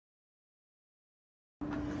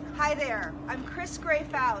Hi there, I'm Chris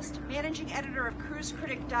Faust, managing editor of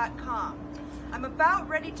cruisecritic.com. I'm about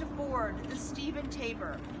ready to board the Stephen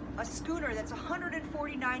Tabor, a schooner that's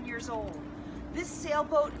 149 years old. This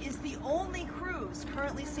sailboat is the only cruise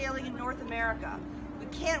currently sailing in North America. We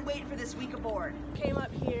can't wait for this week aboard. Came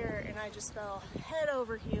up here and I just fell head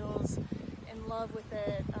over heels in love with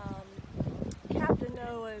it. Captain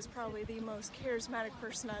Noah is probably the most charismatic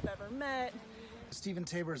person I've ever met. Stephen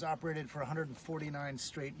Tabor has operated for 149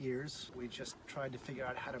 straight years. We just tried to figure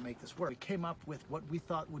out how to make this work. We came up with what we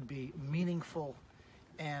thought would be meaningful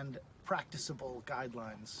and practicable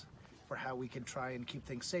guidelines for how we could try and keep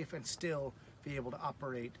things safe and still be able to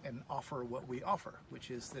operate and offer what we offer,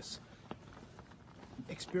 which is this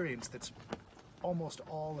experience that's almost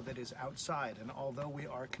all of it is outside. And although we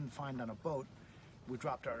are confined on a boat, we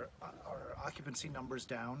dropped our occupancy numbers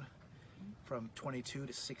down from 22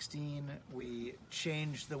 to 16. We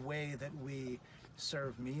changed the way that we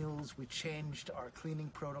serve meals. We changed our cleaning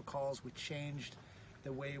protocols. We changed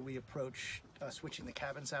the way we approach switching the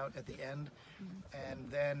cabins out at the end.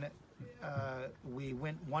 And then we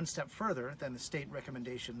went one step further than the state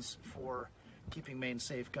recommendations for keeping Maine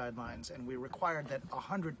safe guidelines, and we required that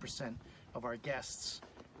 100% of our guests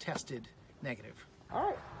tested negative. All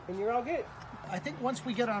right, and you're all good. I think once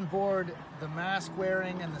we get on board, the mask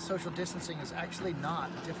wearing and the social distancing is actually not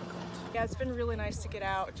difficult. Yeah, it's been really nice to get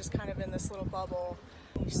out, just kind of in this little bubble.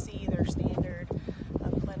 You see their standard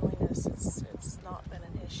of cleanliness. It's not been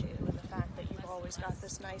an issue, and the fact that you've always got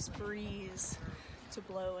this nice breeze to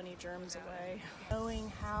blow any germs away. Knowing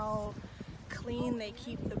how clean they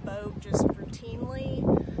keep the boat just routinely,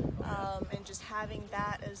 and just having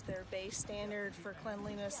that as their base standard for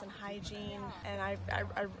cleanliness and hygiene. And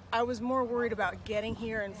I was more worried about getting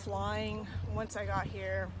here and flying. Once I got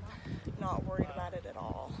here, not worried about it at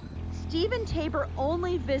all. Stephen Tabor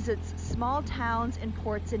only visits small towns and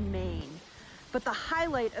ports in Maine, but the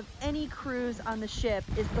highlight of any cruise on the ship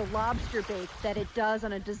is the lobster bake that it does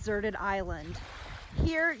on a deserted island.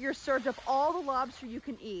 Here, you're served up all the lobster you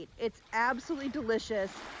can eat. It's absolutely delicious,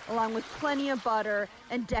 along with plenty of butter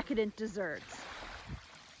and decadent desserts.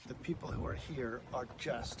 The people who are here are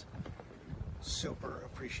just super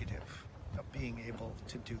appreciative of being able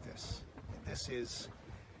to do this. This is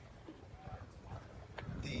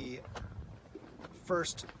the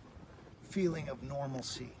first feeling of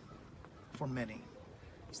normalcy for many.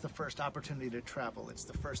 It's the first opportunity to travel. It's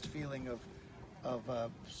the first feeling of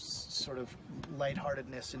sort of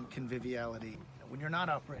lightheartedness and conviviality. When you're not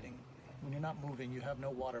operating, when you're not moving, you have no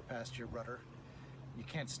water past your rudder. You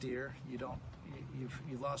can't steer. You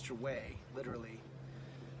lost your way, literally.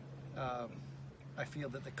 I feel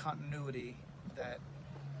that the continuity that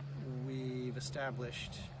we've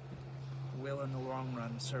established will, in the long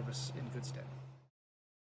run, serve us in good stead.